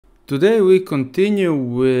Today we continue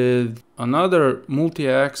with another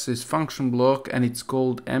multi-axis function block, and it's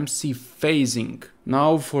called MC phasing.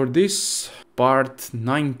 Now for this part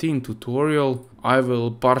 19 tutorial, I will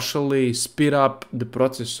partially speed up the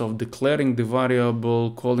process of declaring the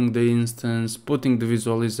variable, calling the instance, putting the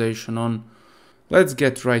visualization on. Let's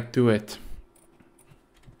get right to it.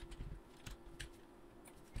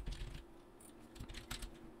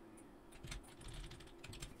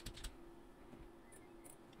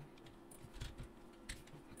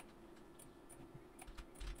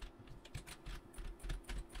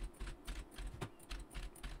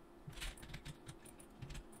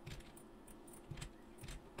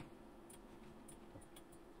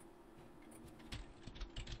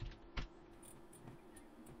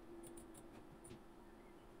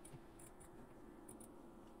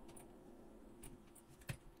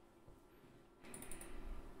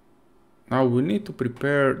 Now we need to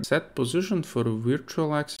prepare set position for a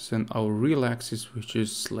virtual axis and our real axis, which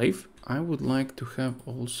is slave. I would like to have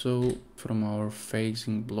also from our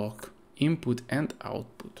phasing block input and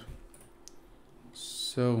output.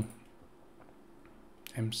 So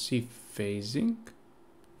MC phasing,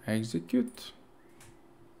 execute,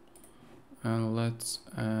 and let's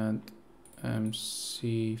add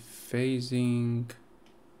MC phasing,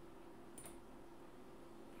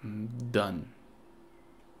 done.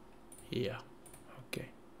 Yeah, okay.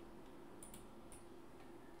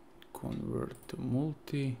 Convert to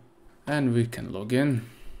multi, and we can log in.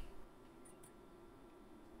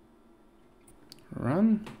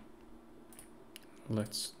 Run.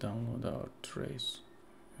 Let's download our trace.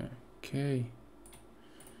 Okay.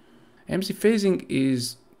 MC phasing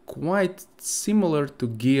is quite similar to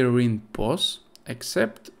gear in pos,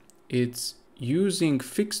 except it's using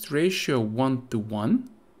fixed ratio 1:1.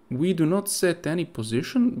 We do not set any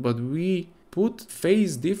position, but we put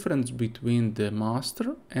phase difference between the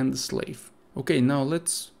master and the slave. Okay, now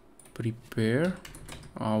let's prepare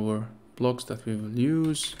our blocks that we will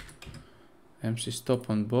use. MC stop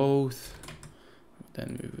on both.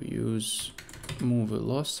 Then we will use move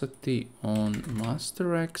velocity on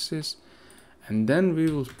master axis. And then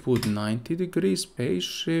we will put 90 degrees phase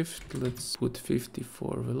shift. Let's put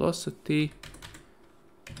 54 velocity.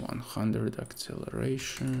 100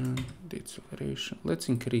 acceleration, deceleration. Let's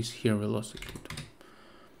increase here velocity to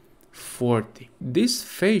 40. This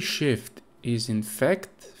phase shift is in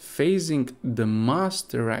fact phasing the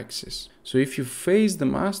master axis. So if you phase the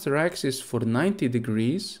master axis for 90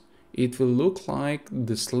 degrees, it will look like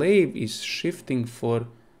the slave is shifting for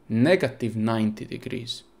negative 90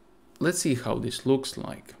 degrees. Let's see how this looks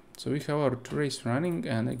like. So we have our trace running,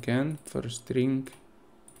 and again for string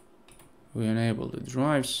we enable the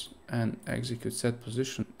drives and execute set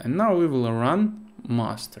position, and now we will run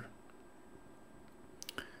master.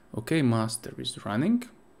 Okay, master is running,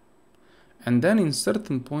 and then in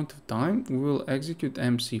certain point of time we will execute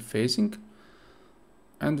MC phasing,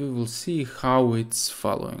 and we will see how it's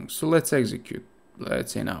following. So let's execute,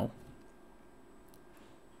 let's say now.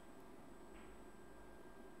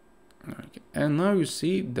 Okay. And now you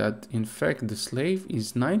see that in fact the slave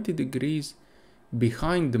is 90 degrees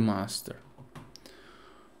behind the master.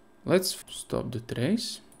 Let's stop the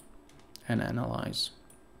trace and analyze.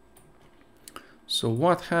 So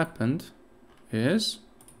what happened is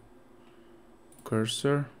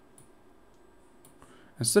cursor,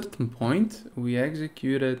 at a certain point we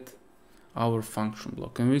executed our function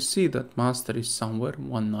block, and we see that master is somewhere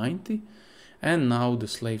 190, and now the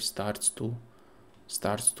slave starts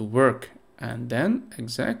to work. And then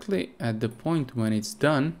exactly at the point when it's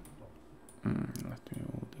done, let me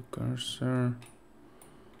move the cursor.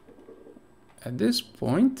 At this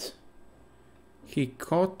point, he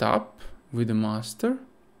caught up with the master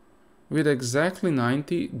with exactly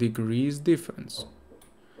 90 degrees difference.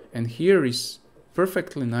 And here is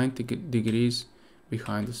perfectly 90 degrees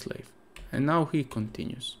behind the slave. And now he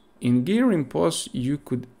continues. In gear in pos, you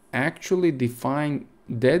could actually define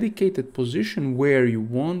dedicated position where you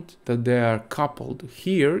want that they are coupled.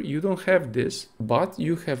 Here you don't have this, but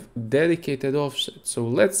you have dedicated offset. So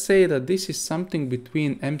let's say that this is something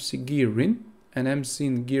between MC gear in and MC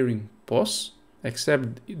in gear in pos,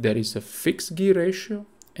 except there is a fixed gear ratio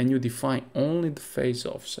and you define only the phase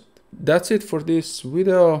offset. That's it for this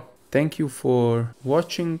video. Thank you for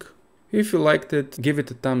watching. If you liked it, give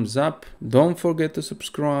it a thumbs up. Don't forget to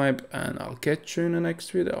subscribe, and I'll catch you in the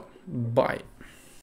next video. Bye.